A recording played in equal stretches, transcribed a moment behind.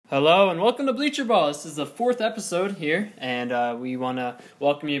Hello and welcome to Bleacher Ball. This is the 4th episode here, and we want to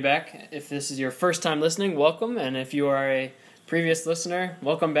welcome you back. If this is your first time listening, welcome, and if you are a previous listener,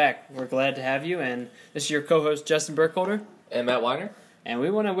 welcome back. We're glad to have you, and this is your co-host Justin Burkholder. And Matt Weiner. And we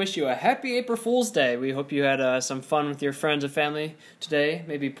want to wish you a happy April Fool's Day. We hope you had some fun with your friends and family today,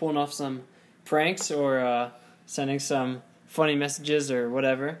 maybe pulling off some pranks or sending some funny messages or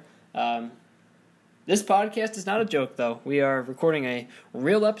whatever. This podcast is not a joke, though. We are recording a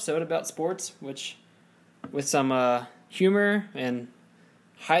real episode about sports, which, with some humor and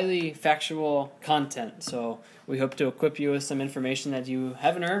highly factual content. So we hope to equip you with some information that you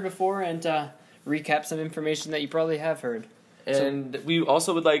haven't heard before and recap some information that you probably have heard. And we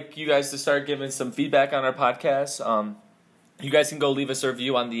also would like you guys to start giving some feedback on our podcast. You guys can go leave us a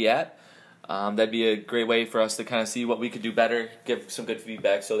review on the app. That'd be a great way for us to kind of see what we could do better, give some good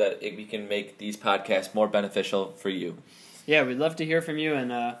feedback so that we can make these podcasts more beneficial for you. Yeah, we'd love to hear from you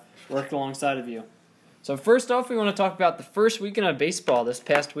and work alongside of you. So first off, we want to talk about the first weekend of baseball. This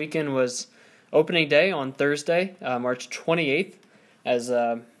past weekend was opening day on Thursday, March 28th, as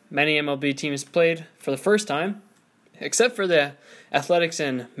many MLB teams played for the first time, except for the Athletics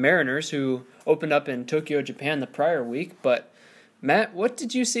and Mariners, who opened up in Tokyo, Japan the prior week. But Matt, what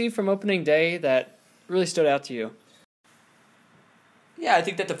did you see from opening day that really stood out to you? Yeah, I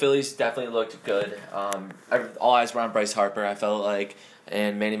think that the Phillies definitely looked good. All eyes were on Bryce Harper, I felt like,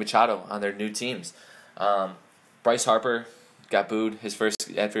 and Manny Machado on their new teams. Bryce Harper got booed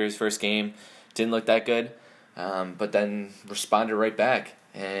after his first game. Didn't look that good, but then responded right back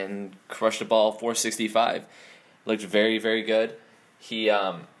and crushed the ball 465. Looked very, very good. He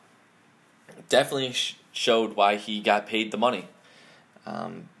definitely showed why he got paid the money.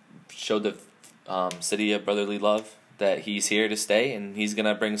 Showed the city of brotherly love that he's here to stay, and he's going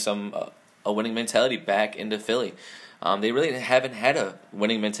to bring a winning mentality back into Philly. They really haven't had a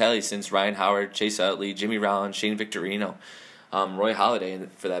winning mentality since Ryan Howard, Chase Utley, Jimmy Rollins, Shane Victorino, Roy Halladay,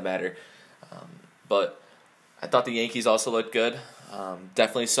 for that matter. But I thought the Yankees also looked good.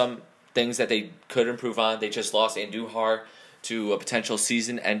 Definitely some things that they could improve on. They just lost Andujar to a potential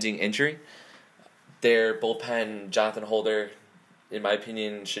season-ending injury. Their bullpen, Jonathan Holder, in my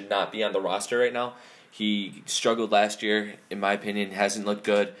opinion, should not be on the roster right now. He struggled last year, in my opinion, hasn't looked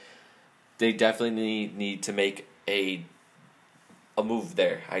good. They definitely need to make a move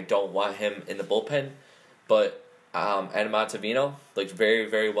there. I don't want him in the bullpen, but Adam Ottavino looked very,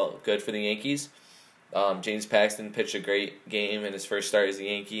 very well good for the Yankees. James Paxton pitched a great game in his first start as a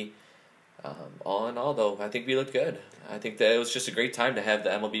Yankee. All in all, though, I think we looked good. I think that it was just a great time to have the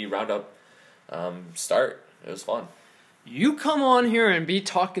MLB Roundup start. It was fun. You come on here and be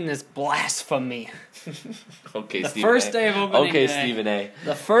talking this blasphemy. Okay, the Stephen first A. day of opening day. Okay, Stephen A.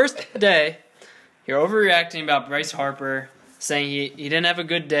 The first day, you're overreacting about Bryce Harper, saying he didn't have a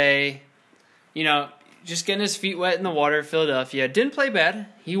good day. You know, just getting his feet wet in the water at Philadelphia. Didn't play bad.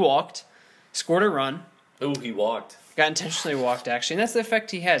 He walked, scored a run. Ooh, he walked. Got intentionally walked, actually. And that's the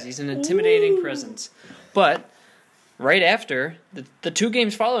effect he has. He's an intimidating presence. But right after, the 2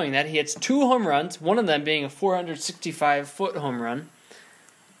 games following that, he hits 2 home runs, one of them being a 465-foot home run,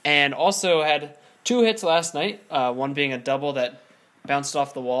 and also had 2 hits last night, one being a double that bounced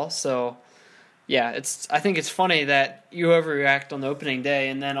off the wall. So, yeah, I think it's funny that you overreact on the opening day,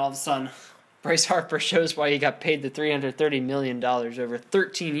 and then all of a sudden, Bryce Harper shows why he got paid the $330 million over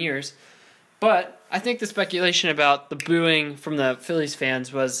 13 years. But I think the speculation about the booing from the Phillies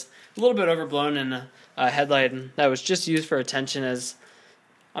fans was a little bit overblown in a headline that was just used for attention, as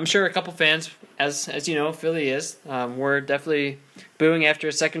I'm sure a couple fans, as you know, Philly is, were definitely booing after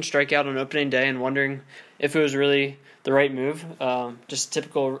a second strikeout on opening day and wondering if it was really the right move. Just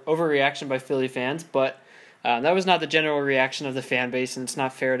typical overreaction by Philly fans, but that was not the general reaction of the fan base, and it's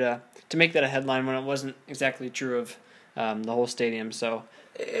not fair to make that a headline when it wasn't exactly true of the whole stadium. So,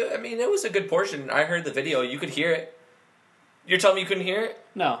 I mean, it was a good portion. I heard the video. You could hear it. You're telling me you couldn't hear it?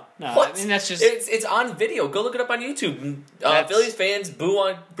 No. What? I mean, that's just... It's on video. Go look it up on YouTube. Phillies fans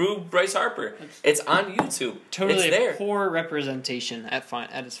boo Bryce Harper. It's on YouTube. Totally it's there. Poor representation at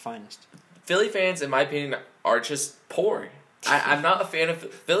its finest. Philly fans, in my opinion, are just poor. I'm not a fan of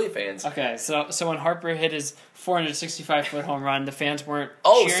Philly fans. Okay, so when Harper hit his 465-foot home run, the fans weren't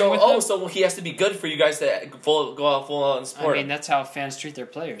cheering with him? So he has to be good for you guys to go out full out and support I mean, him. that's how fans treat their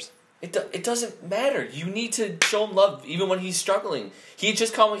players. It doesn't matter. You need to show him love even when he's struggling. He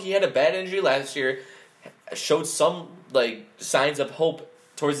had a bad injury last year, showed some signs of hope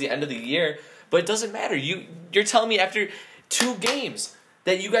towards the end of the year, but it doesn't matter. You're telling me after 2 games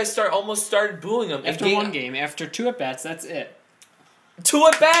that you guys almost started booing him after 1 game, after 2 at bats, that's it. 2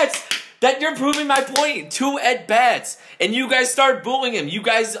 at bats. That you're proving my point. 2 at-bats. And you guys start booing him. You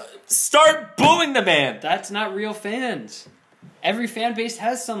guys start booing the man. That's not real fans. Every fan base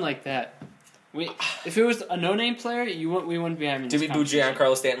has some like that. If it was a no-name player, we wouldn't be having this Did we boo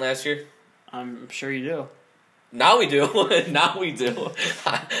Giancarlo Stanton last year? I'm sure you do. Now we do. Now we do.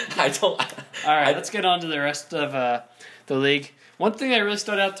 I don't... All right, let's get on to the rest of the league. One thing that really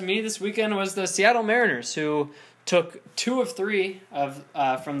stood out to me this weekend was the Seattle Mariners, who took 2 of 3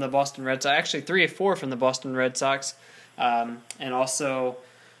 from the Boston Red Sox. Actually, 3 of 4 from the Boston Red Sox, and also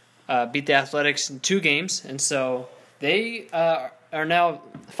beat the Athletics in 2 games. And so they are now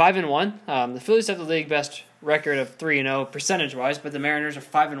 5-1. The Phillies have the league best record of 3-0 percentage-wise, but the Mariners are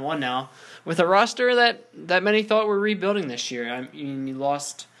 5-1 now with a roster that many thought were rebuilding this year. I mean, you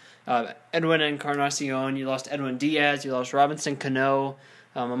lost Edwin Encarnacion, you lost Edwin Diaz, you lost Robinson Cano,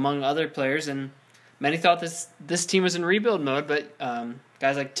 among other players, and many thought this team was in rebuild mode, but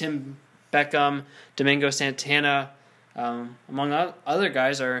guys like Tim Beckham, Domingo Santana, among other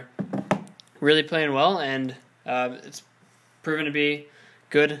guys are really playing well, and it's proven to be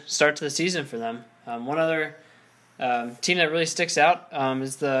good start to the season for them. One other team that really sticks out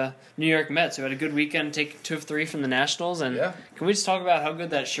is the New York Mets, who had a good weekend, take 2 of 3 from the Nationals. And Can we just talk about how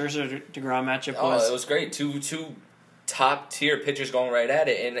good that Scherzer-DeGrom matchup was? Oh, it was great. Two top-tier pitchers going right at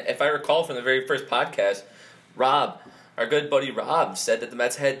it. And if I recall from the very first podcast, Rob, our good buddy Rob, said that the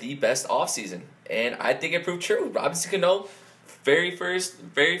Mets had the best offseason. And I think it proved true. Robinson Cano, very first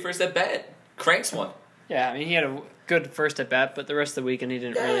at-bat, cranks one. Yeah, I mean, he had a good first at-bat, but the rest of the weekend he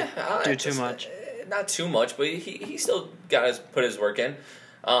didn't really do too much. Not too much, but he still put his work in.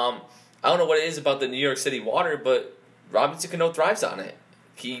 I don't know what it is about the New York City water, but Robinson Cano thrives on it.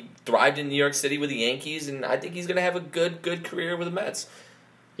 He thrived in New York City with the Yankees, and I think he's going to have a good career with the Mets.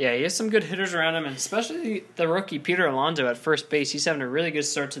 Yeah, he has some good hitters around him, and especially the rookie Peter Alonso at first base. He's having a really good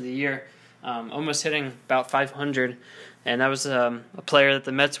start to the year, almost hitting about 500. And that was a player that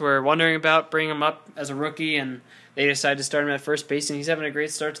the Mets were wondering about bringing him up as a rookie, and they decided to start him at first base, and he's having a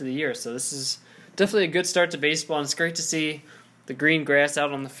great start to the year. So this is definitely a good start to baseball, and it's great to see the green grass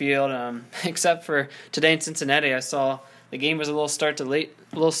out on the field. Except for today in Cincinnati, I saw the game was a little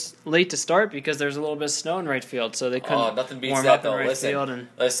late to start because there's a little bit of snow in right field, so they couldn't nothing beats warm that, up in though. right field.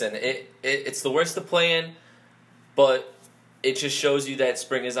 Listen, it's the worst to play in, but it just shows you that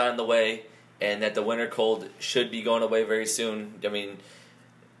spring is on the way and that the winter cold should be going away very soon. I mean,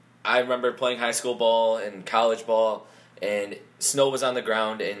 I remember playing high school ball and college ball, and snow was on the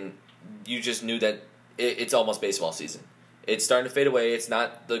ground, and you just knew that it's almost baseball season. It's starting to fade away. It's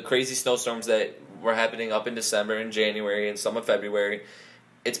not the crazy snowstorms that were happening up in December and January and some of February.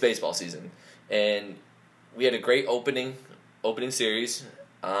 It's baseball season. And we had a great opening series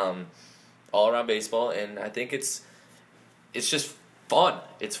all around baseball, and I think it's just fun.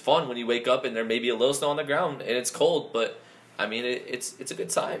 It's fun when you wake up and there may be a little snow on the ground and it's cold, but I mean it's a good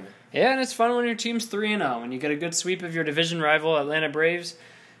time. Yeah, and it's fun when your team's 3-0, when you get a good sweep of your division rival Atlanta Braves.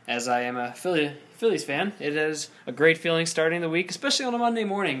 As I am a Phillies fan, it is a great feeling starting the week, especially on a Monday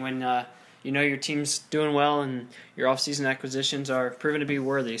morning when you know your team's doing well and your off-season acquisitions are proven to be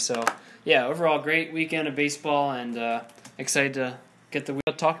worthy. So, yeah, overall great weekend of baseball, and excited to get the week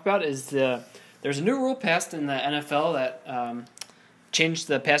to talk about is there's a new rule passed in the NFL that changed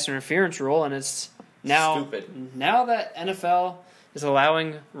the pass interference rule, and it's now stupid. Now that NFL is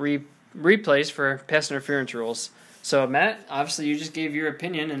allowing replays for pass interference rules. So, Matt, obviously you just gave your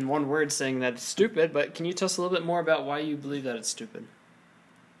opinion in one word saying that it's stupid, but can you tell us a little bit more about why you believe that it's stupid?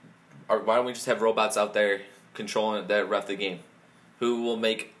 Or why don't we just have robots out there controlling that ref the game, who will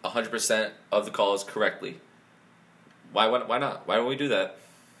make 100% of the calls correctly? Why not? Why don't we do that?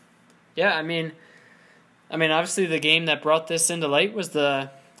 Yeah, I mean, obviously the game that brought this into light was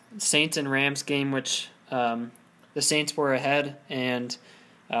the Saints and Rams game, which the Saints were ahead, and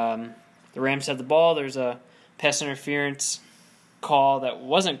the Rams had the ball. There's a pass interference call that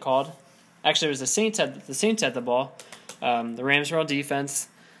wasn't called. Actually, it was the Saints had the ball. The Rams were on defense.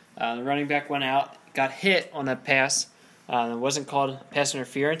 The running back went out, got hit on a pass. It wasn't called pass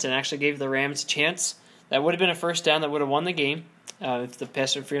interference, and actually gave the Rams a chance. That would have been a first down that would have won the game if the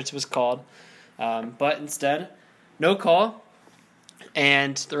pass interference was called. But instead, no call,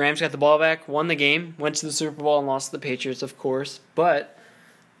 and the Rams got the ball back, won the game, went to the Super Bowl, and lost to the Patriots, of course. But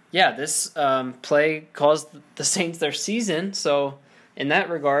yeah, this play caused the Saints their season, so in that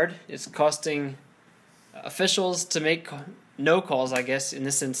regard, it's costing officials to make no calls, I guess, in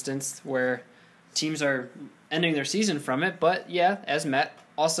this instance, where teams are ending their season from it. But yeah, as Matt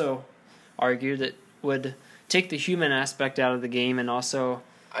also argued, it would take the human aspect out of the game, and also...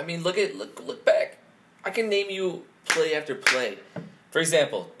 I mean, look back. I can name you play after play For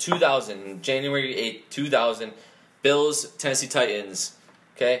example, 2000, January 8th, 2000, Bills, Tennessee Titans.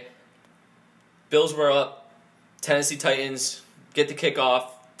 Okay? Bills were up. Tennessee Titans get the kickoff,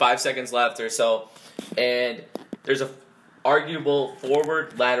 5 seconds left or so, and there's a arguable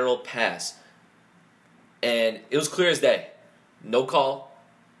forward lateral pass. And it was clear as day. No call.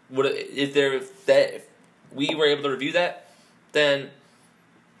 If we were able to review that, then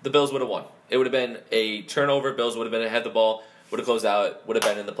the Bills would have won. It would have been a turnover. Bills would have been had the ball, would have closed out, would have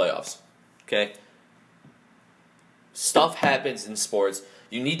been in the playoffs. Okay? Stuff happens in sports.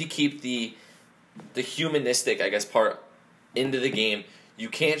 You need to keep the humanistic, I guess, part into the game. You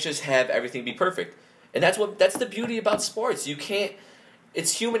can't just have everything be perfect. And that's the beauty about sports. You can't.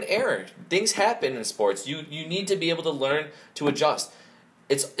 It's human error. Things happen in sports. You need to be able to learn to adjust.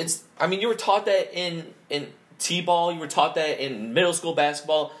 I mean, you were taught that in T-ball. You were taught that in middle school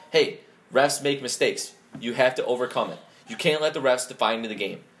basketball. Hey, refs make mistakes. You have to overcome it. You can't let the refs define the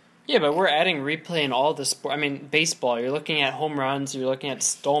game. Yeah, but we're adding replay in all the sport. I mean, baseball. You're looking at home runs. You're looking at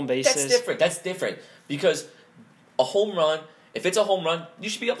stolen bases. That's different because a home run. If it's a home run, you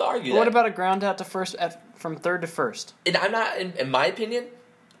should be able to argue that. What about a ground out to first from third to first? And I'm not, in my opinion,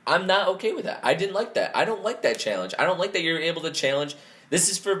 I'm not okay with that. I didn't like that. I don't like that challenge. I don't like that you're able to challenge. This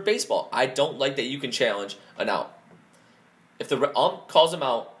is for baseball. I don't like that you can challenge an out. If the ump calls him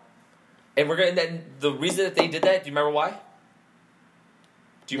out, and the reason that they did that, do you remember why?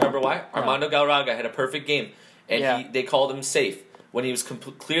 Do you remember why? No. Armando Galarraga had a perfect game, and they called him safe when he was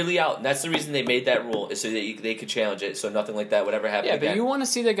clearly out, and that's the reason they made that rule, is so that they could challenge it, so nothing like that would ever happen again. Yeah, but you want to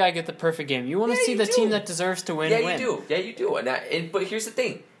see the guy get the perfect game. You want to see the team that deserves to win win. Yeah, you do. But here's the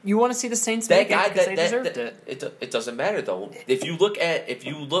thing. You want to see the Saints make it because they deserved it. It doesn't matter, though. If you look at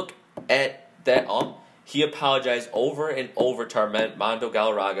that he apologized over and over to Armando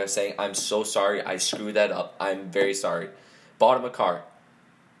Galarraga, saying, "I'm so sorry, I screwed that up. I'm very sorry." Bought him a car.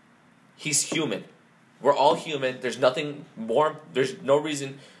 He's human. We're all human. There's nothing more. There's no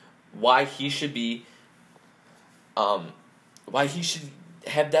reason why he should be. Why he should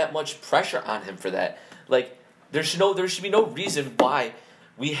have that much pressure on him for that. Like there should be no reason why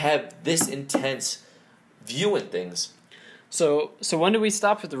we have this intense viewing things. So when do we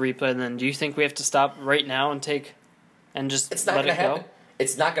stop with the replay? Then do you think we have to stop right now and just It's not let going it to happen. go?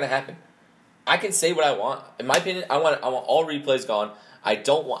 It's not going to happen. I can say what I want. In my opinion, I want all replays gone. I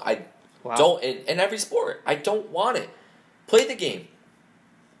don't want. Wow. Don't in every sport. I don't want it. Play the game.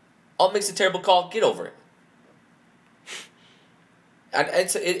 Ump makes a terrible call. Get over it.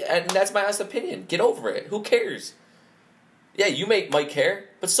 And that's my honest opinion. Get over it. Who cares? Yeah, you might care,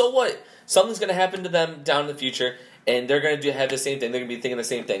 but so what? Something's going to happen to them down in the future, and they're going to have the same thing. They're going to be thinking the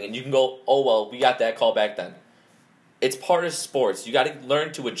same thing, and you can go, "Oh well, we got that call back then." It's part of sports. You got to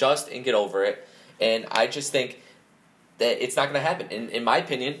learn to adjust and get over it. And I just think that it's not going to happen. In my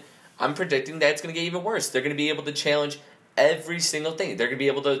opinion, I'm predicting that it's going to get even worse. They're going to be able to challenge every single thing. They're going to be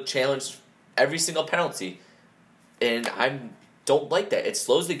able to challenge every single penalty. And I don't like that. It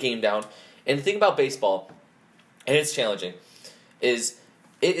slows the game down. And the thing about baseball, and it's challenging, is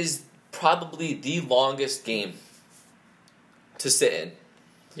it is probably the longest game to sit in.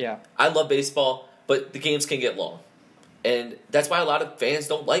 Yeah. I love baseball, but the games can get long. And that's why a lot of fans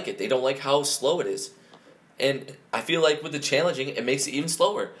don't like it. They don't like how slow it is. And I feel like with the challenging, it makes it even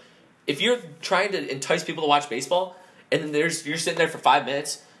slower. If you're trying to entice people to watch baseball, and then you're sitting there for 5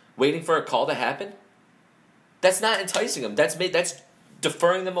 minutes waiting for a call to happen, that's not enticing them. That's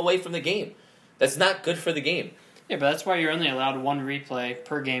deferring them away from the game. That's not good for the game. Yeah, but that's why you're only allowed one replay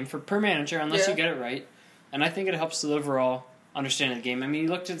per game per manager, unless you get it right. And I think it helps the overall understanding of the game. I mean, you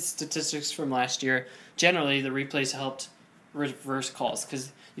looked at the statistics from last year. Generally, the replays helped reverse calls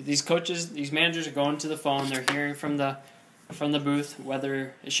because these coaches, these managers are going to the phone. They're hearing from the booth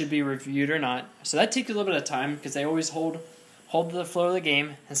whether it should be reviewed or not. So that takes a little bit of time because they always hold the flow of the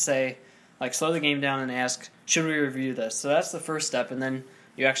game and say, like, slow the game down and ask, should we review this? So that's the first step, and then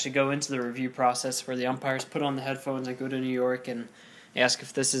you actually go into the review process where the umpires put on the headphones and go to New York and ask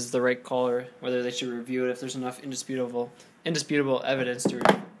if this is the right call or whether they should review it if there's enough indisputable evidence to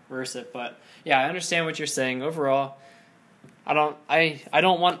reverse it. But yeah, I understand what you're saying. Overall, I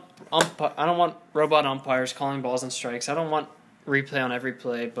don't want robot umpires calling balls and strikes. I don't want replay on every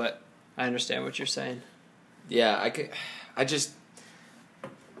play, but I understand what you're saying. Yeah,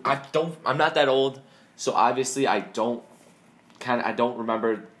 I'm not that old, so obviously I don't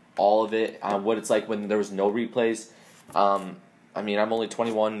remember all of it, what it's like when there was no replays. I mean, I'm only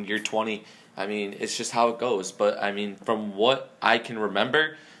 21, you're 20. I mean, it's just how it goes. But, I mean, from what I can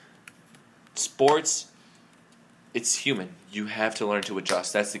remember, sports, it's human. You have to learn to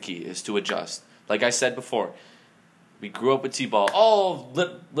adjust. That's the key, is to adjust. Like I said before, We grew up with T-ball. Oh,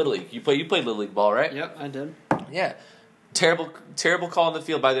 Little League. You played Little League ball, right? Yep, I did. Yeah. Terrible call in the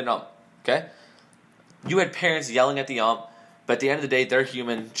field by the ump. Okay? You had parents yelling at the ump, but at the end of the day, they're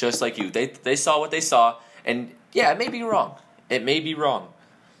human just like you. They saw what they saw, and yeah, it may be wrong. It may be wrong.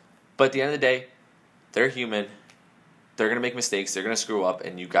 But at the end of the day, they're human. They're going to make mistakes. They're going to screw up,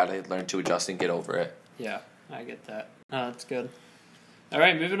 and you got to learn to adjust and get over it. Yeah, I get that. Oh, that's good. All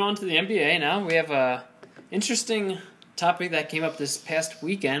right, moving on to the NBA now. We have a interesting topic that came up this past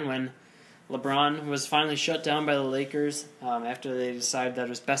weekend when LeBron was finally shut down by the Lakers after they decided that it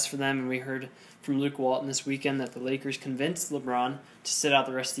was best for them. And we heard from Luke Walton this weekend that the Lakers convinced LeBron to sit out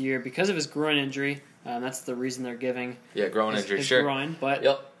the rest of the year because of his groin injury. That's the reason they're giving. Yeah, groin injury, his sure. Groin. But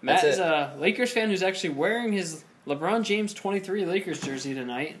yep, Matt is a Lakers fan who's actually wearing his LeBron James 23 Lakers jersey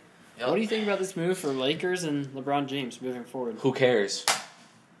tonight. Yep. What do you think about this move for Lakers and LeBron James moving forward? Who cares?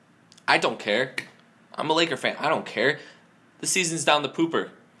 I don't care. I'm a Laker fan. I don't care. The season's down the pooper.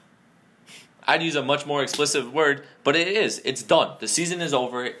 I'd use a much more explicit word, but it is. It's done. The season is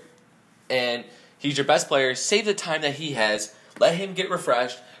over, and he's your best player. Save the time that he has. Let him get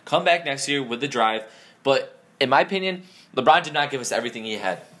refreshed. Come back next year with the drive. But in my opinion, LeBron did not give us everything he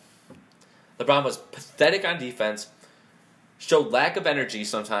had. LeBron was pathetic on defense, showed lack of energy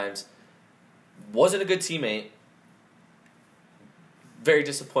sometimes, wasn't a good teammate, very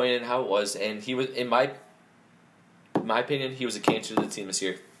disappointed in how it was, and he was, in my opinion, he was a cancer to the team this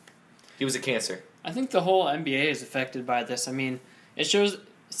year. He was a cancer. I think the whole NBA is affected by this. I mean, it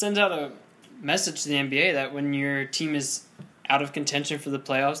sends out a message to the NBA that when your team is out of contention for the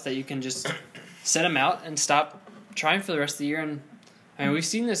playoffs, that you can just set them out and stop trying for the rest of the year. And I mean, we've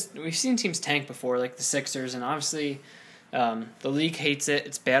seen teams tank before, like the Sixers, and obviously the league hates it.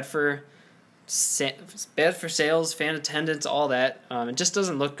 It's bad for sales, fan attendance, all that. It just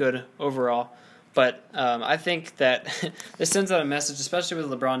doesn't look good overall. But I think that this sends out a message, especially with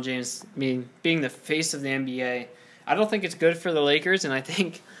LeBron James being the face of the NBA. I don't think it's good for the Lakers, and I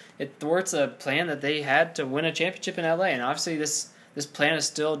think it thwarts a plan that they had to win a championship in LA. And obviously, this plan is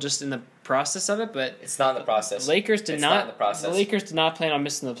still just in the process of it. But it's not in the process. The Lakers did not plan on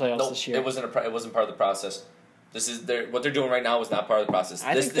missing the playoffs this year. It wasn't part of the process. What they're doing right now was not part of the process.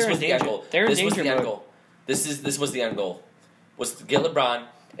 This was the end goal. This was the end goal. This was the end goal. Was to get LeBron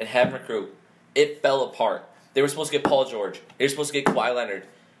and have him recruit. It fell apart. They were supposed to get Paul George. They were supposed to get Kawhi Leonard.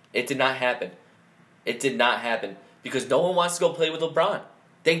 It did not happen. It did not happen because no one wants to go play with LeBron.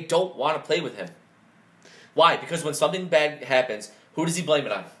 They don't want to play with him. Why? Because when something bad happens, who does he blame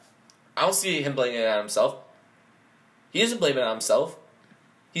it on? I don't see him blaming it on himself. He doesn't blame it on himself.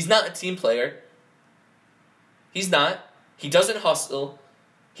 He's not a team player. He's not. He doesn't hustle.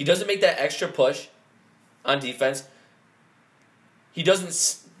 He doesn't make that extra push on defense. He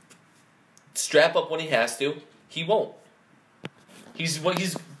doesn't strap up when he has to. He won't. He's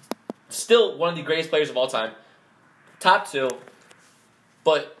still one of the greatest players of all time. Top 2.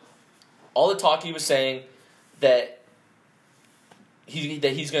 But all the talk he was saying that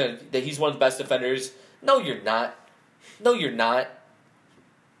he's one of the best defenders. No, you're not. No, you're not.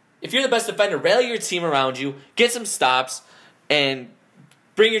 If you're the best defender, rally your team around you, get some stops, and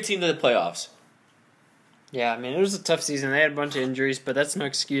bring your team to the playoffs. Yeah, I mean, it was a tough season. They had a bunch of injuries, but that's no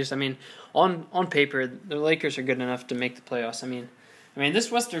excuse. I mean, on paper, the Lakers are good enough to make the playoffs. I mean,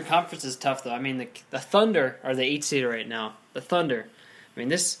 this Western Conference is tough, though. I mean, the Thunder are the 8th seed right now. The Thunder. I mean,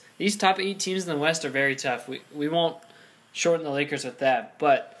 these top 8 teams in the West are very tough. We won't shorten the Lakers with that.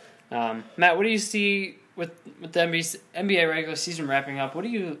 But, Matt, what do you see with the NBA regular season wrapping up? What do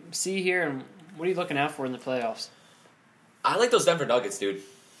you see here, and what are you looking out for in the playoffs? I like those Denver Nuggets, dude.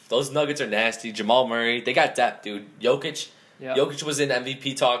 Those Nuggets are nasty. Jamal Murray, they got depth, dude. Jokic. Yep. Jokic was in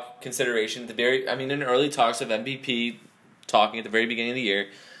MVP talk consideration in early talks of MVP talking at the very beginning of the year.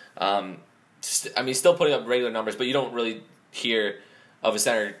 Still putting up regular numbers, but you don't really hear of a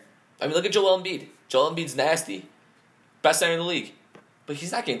center. I mean, look at Joel Embiid. Joel Embiid's nasty. Best center in the league. But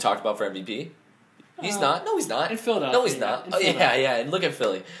he's not getting talked about for MVP. He's not. No, he's not. In Philadelphia. No, he's not. Oh, yeah. And look at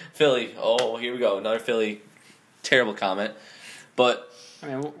Philly. Philly. Oh, here we go. Another Philly terrible comment. But I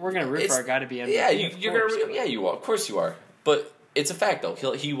mean, we're gonna root for our guy to be MVP. Yeah, you're gonna. Yeah, you are. Of course you are. But it's a fact though.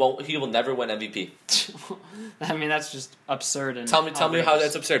 He will never win MVP. I mean, that's just absurd. And tell me how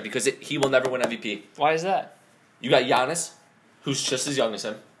that's absurd because he will never win MVP. Why is that? You got Giannis, who's just as young as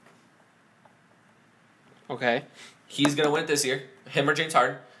him. Okay. He's gonna win it this year. Him or James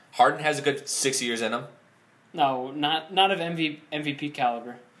Harden. Harden has a good 6 years in him. No, not of MVP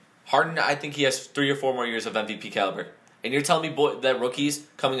caliber. Harden, I think he has 3 or 4 more years of MVP caliber. And you're telling me, that rookies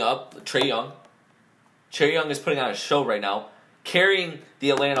coming up, Trae Young is putting on a show right now, carrying the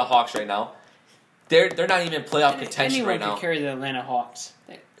Atlanta Hawks right now. They're not even in playoff contention anyone right now. could carry the Atlanta Hawks.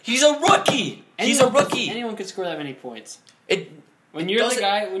 He's a rookie. He's a rookie. Anyone could score that many points. When you're the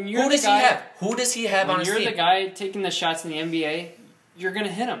guy, who does he have? Who does he have on his team? When you're the guy taking the shots in the NBA, you're gonna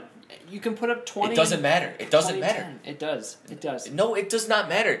hit him. You can put up 20. It doesn't matter. It doesn't matter. It does. It does. No, it does not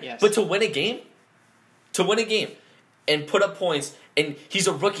matter. Yes. But to win a game, and put up points, and he's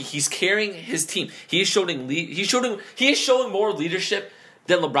a rookie. He's carrying his team. He is showing more leadership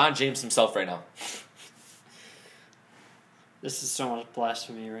than LeBron James himself right now. This is so much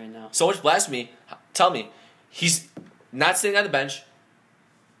blasphemy right now. So much blasphemy. Tell me, he's not sitting on the bench.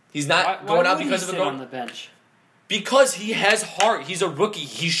 He's not going out because of a on the bench. Because he has heart. He's a rookie.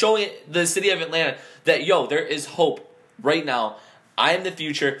 He's showing the city of Atlanta that, there is hope right now. I am the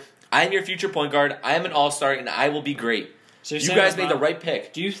future. I am your future point guard. I am an all-star, and I will be great. So you guys made the right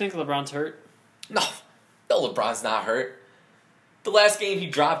pick. Do you think LeBron's hurt? No, LeBron's not hurt. The last game he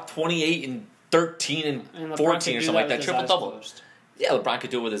dropped 28 and 13 and 14 or something like that. Triple-double. Yeah, LeBron could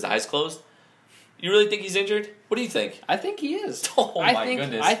do it with his eyes closed. You really think he's injured? What do you think? I think he is. Oh my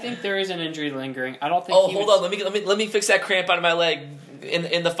goodness! I think there is an injury lingering. I don't think. Oh, hold on. Let me fix that cramp out of my leg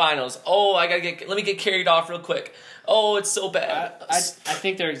in the finals. Oh, let me get carried off real quick. Oh, it's so bad. I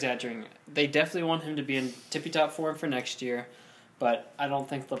think they're exaggerating. They definitely want him to be in tippy-top form for next year, but I don't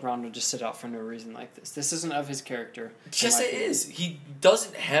think LeBron would just sit out for no reason like this. This isn't of his character. Yes, it is. He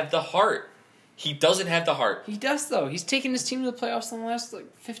doesn't have the heart. He doesn't have the heart. He does, though. He's taken his team to the playoffs in the last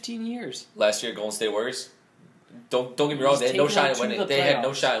 15 years. Last year, Golden State Warriors. Don't get me wrong. They had no shot at winning. They had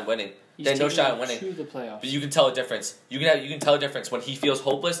no shot at winning. They had no shot at winning. To the playoffs. But you can tell a difference. You can tell a difference when he feels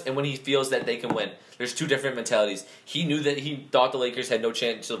hopeless and when he feels that they can win. There's two different mentalities. He knew that he thought the Lakers had no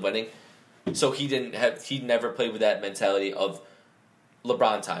chance of winning, so he never played with that mentality of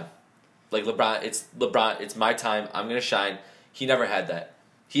LeBron time. Like LeBron, it's my time. I'm gonna shine. He never had that.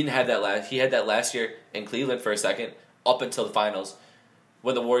 He didn't have that he had that last year in Cleveland for a second, up until the finals,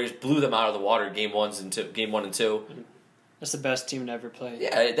 when the Warriors blew them out of the water game 1 and 2. That's the best team to ever play.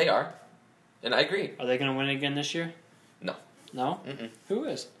 Yeah, they are. And I agree. Are they going to win again this year? No. No? Mm-mm. Who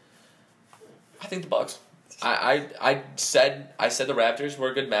is? I think the Bucks. I said the Raptors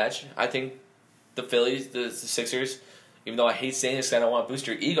were a good match. I think the Phillies, the Sixers, even though I hate saying this, I don't want to boost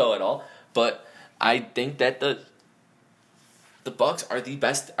your ego at all, but I think that the Bucks are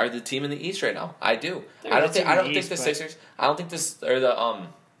the team in the East right now. I do. I don't think the Sixers. I don't think the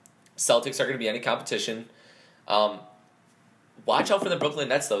Celtics are going to be any competition. Watch out for the Brooklyn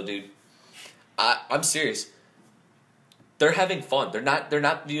Nets, though, dude. I'm serious. They're having fun. They're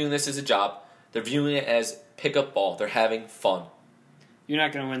not viewing this as a job. They're viewing it as pickup ball. They're having fun. You're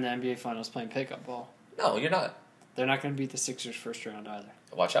not going to win the NBA Finals playing pickup ball. No, you're not. They're not going to beat the Sixers first round either.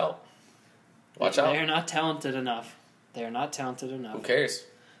 Watch out. Watch out. They're not talented enough. They are not talented enough. Who cares?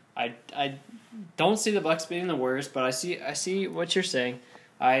 I don't see the Bucks beating the Warriors, but I see what you're saying.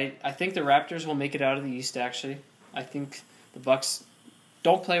 I think the Raptors will make it out of the East, actually. I think the Bucks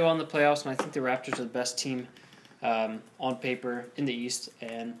don't play well in the playoffs, and I think the Raptors are the best team on paper in the East.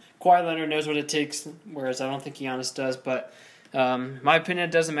 And Kawhi Leonard knows what it takes, whereas I don't think Giannis does. But my opinion,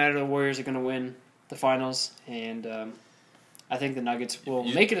 it doesn't matter. The Warriors are going to win the finals, and I think the Nuggets will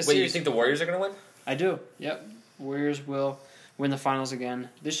make it a series. Wait, you think the Warriors are going to win? I do, yep. Warriors will win the finals again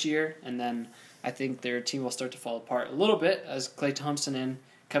this year, and then I think their team will start to fall apart a little bit as Klay Thompson and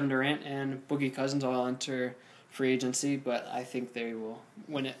Kevin Durant and Boogie Cousins all enter free agency, but I think they will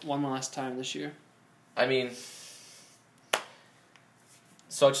win it one last time this year. I mean,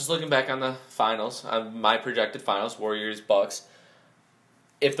 so just looking back on the finals, my projected finals, Warriors, Bucks,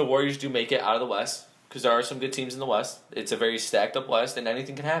 if the Warriors do make it out of the West, because there are some good teams in the West, it's a very stacked up West, and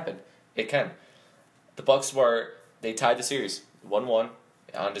anything can happen. It can. The Bucks they tied the series 1-1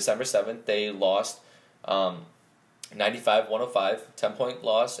 on December 7th. They lost 95-105, 10-point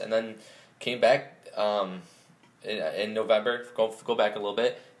loss, and then came back in November. Go back a little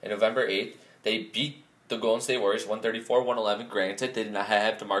bit. In November 8th, they beat the Golden State Warriors 134-111. Granted, they did not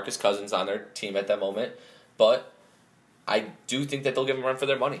have DeMarcus Cousins on their team at that moment, but I do think that they'll give them a run for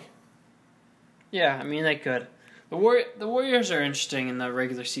their money. Yeah, I mean, they could. The Warriors are interesting in the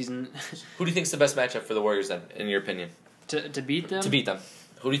regular season. Who do you think is the best matchup for the Warriors then, in your opinion? To beat them? To beat them.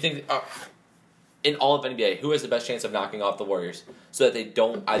 Who do you think, in all of NBA, who has the best chance of knocking off the Warriors so that they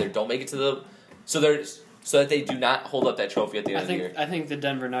don't make it to the so that they do not hold up that trophy at the end of the year? I think the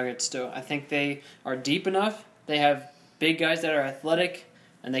Denver Nuggets do. I think they are deep enough. They have big guys that are athletic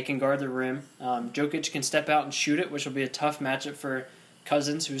and they can guard the rim. Jokic can step out and shoot it, which will be a tough matchup for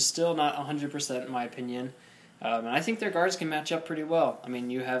Cousins, who's still not 100% in my opinion. And I think their guards can match up pretty well. I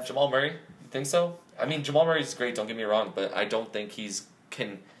mean, you have Jamal Murray. You think so? I mean, Jamal Murray's great. Don't get me wrong, but I don't think he's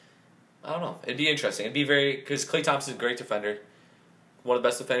can I don't know. It'd be interesting. It'd be because Klay Thompson's a great defender, one of the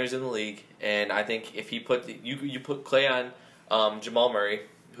best defenders in the league, and I think if he put you put Klay on Jamal Murray,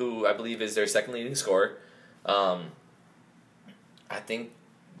 who I believe is their second leading scorer, I think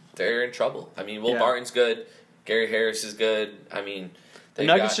they're in trouble. I mean, Will Barton's good, Gary Harris is good. I mean, the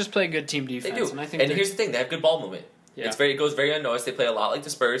Nuggets just play good team defense. They do, and here's the thing: they have good ball movement. Yeah. It goes very unnoticed. They play a lot like the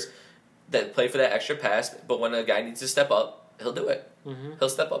Spurs, that play for that extra pass. But when a guy needs to step up, he'll do it. Mm-hmm. He'll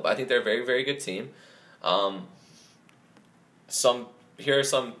step up. I think they're a very, very good team. Here are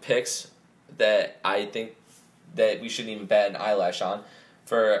some picks that I think that we shouldn't even bat an eyelash on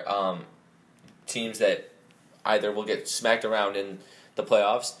for teams that either will get smacked around in the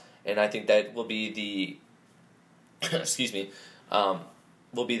playoffs, and I think that will be the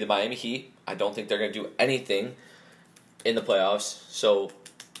will be the Miami Heat. I don't think they're going to do anything in the playoffs, so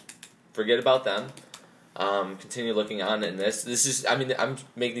forget about them. Continue looking on in this. I'm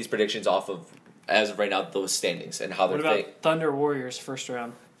making these predictions off of, as of right now, those standings and how they're. What about Thunder Warriors first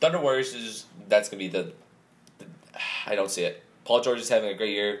round? Thunder Warriors that's going to be the I don't see it. Paul George is having a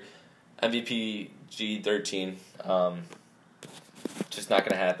great year. MVP G13. Just not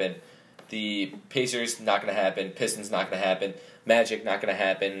going to happen. The Pacers, not going to happen. Pistons, not going to happen. Magic, not going to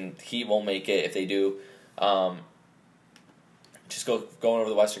happen. Heat won't make it if they do. Just going over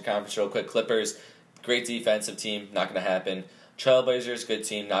the Western Conference real quick. Clippers, great defensive team, not going to happen. Trailblazers, good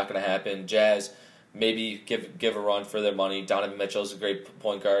team, not going to happen. Jazz, maybe give a run for their money. Donovan Mitchell's a great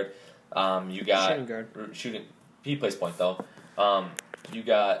point guard. You got shooting guard. He plays point though. You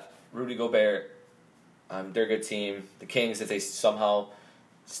got Rudy Gobert. They're a good team. The Kings, if they somehow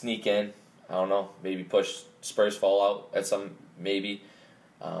sneak in, I don't know, maybe push Spurs fall out at some maybe.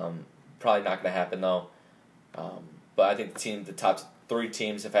 Probably not going to happen though. But I think the top three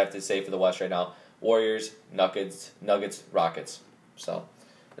teams, if I have to say for the West right now, Warriors, Nuggets, Rockets. So,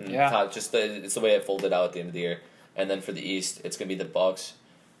 it's the way it folded out at the end of the year. And then for the East, it's going to be the Bucks,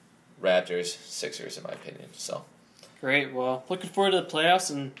 Raptors, Sixers, in my opinion. So, great. Well, looking forward to the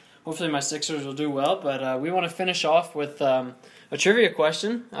playoffs, and hopefully my Sixers will do well. But we want to finish off with a trivia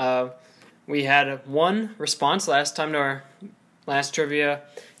question. We had one response last time to our last trivia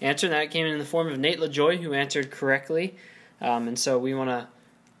answer, and that came in the form of Nate LaJoy, who answered correctly. And so we want to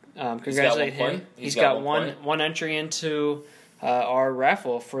congratulate him. He's got one entry into our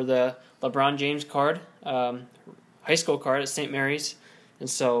raffle for the LeBron James card, high school card at St. Mary's. And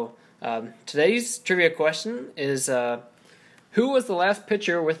so today's trivia question is, who was the last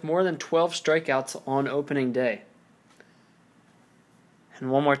pitcher with more than 12 strikeouts on opening day?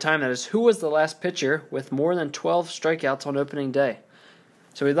 And one more time, that is, who was the last pitcher with more than 12 strikeouts on opening day?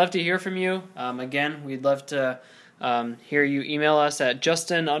 So we'd love to hear from you. Again, we'd love to hear you email us at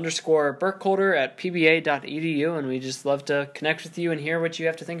justin_Burkholder@pba.edu, and we just love to connect with you and hear what you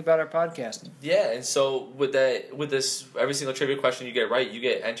have to think about our podcast. Yeah, and so with this, every single trivia question you get right, you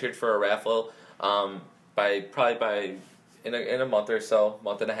get entered for a raffle by in a month or so,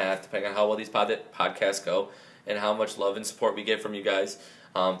 month and a half, depending on how well these podcasts go and how much love and support we get from you guys.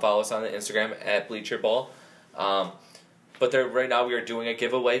 Follow us on the Instagram at BleacherBall. But right now we are doing a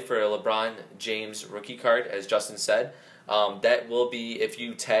giveaway for a LeBron James rookie card, as Justin said. That will be, if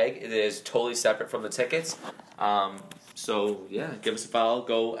you tag, it is totally separate from the tickets. So, yeah, give us a follow.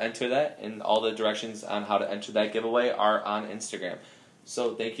 Go enter that. And all the directions on how to enter that giveaway are on Instagram.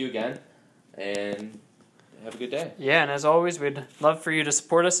 So, thank you again. And have a good day. Yeah, and as always, we'd love for you to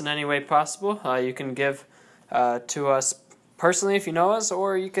support us in any way possible. You can give to us personally if you know us,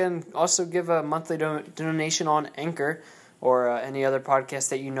 or you can also give a monthly donation on Anchor or any other podcast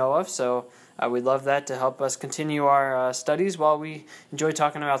that you know of. So we'd love that to help us continue our studies while we enjoy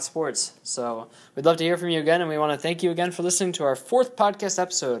talking about sports. So we'd love to hear from you again, and we want to thank you again for listening to our 4th podcast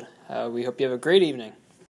episode. We hope you have a great evening.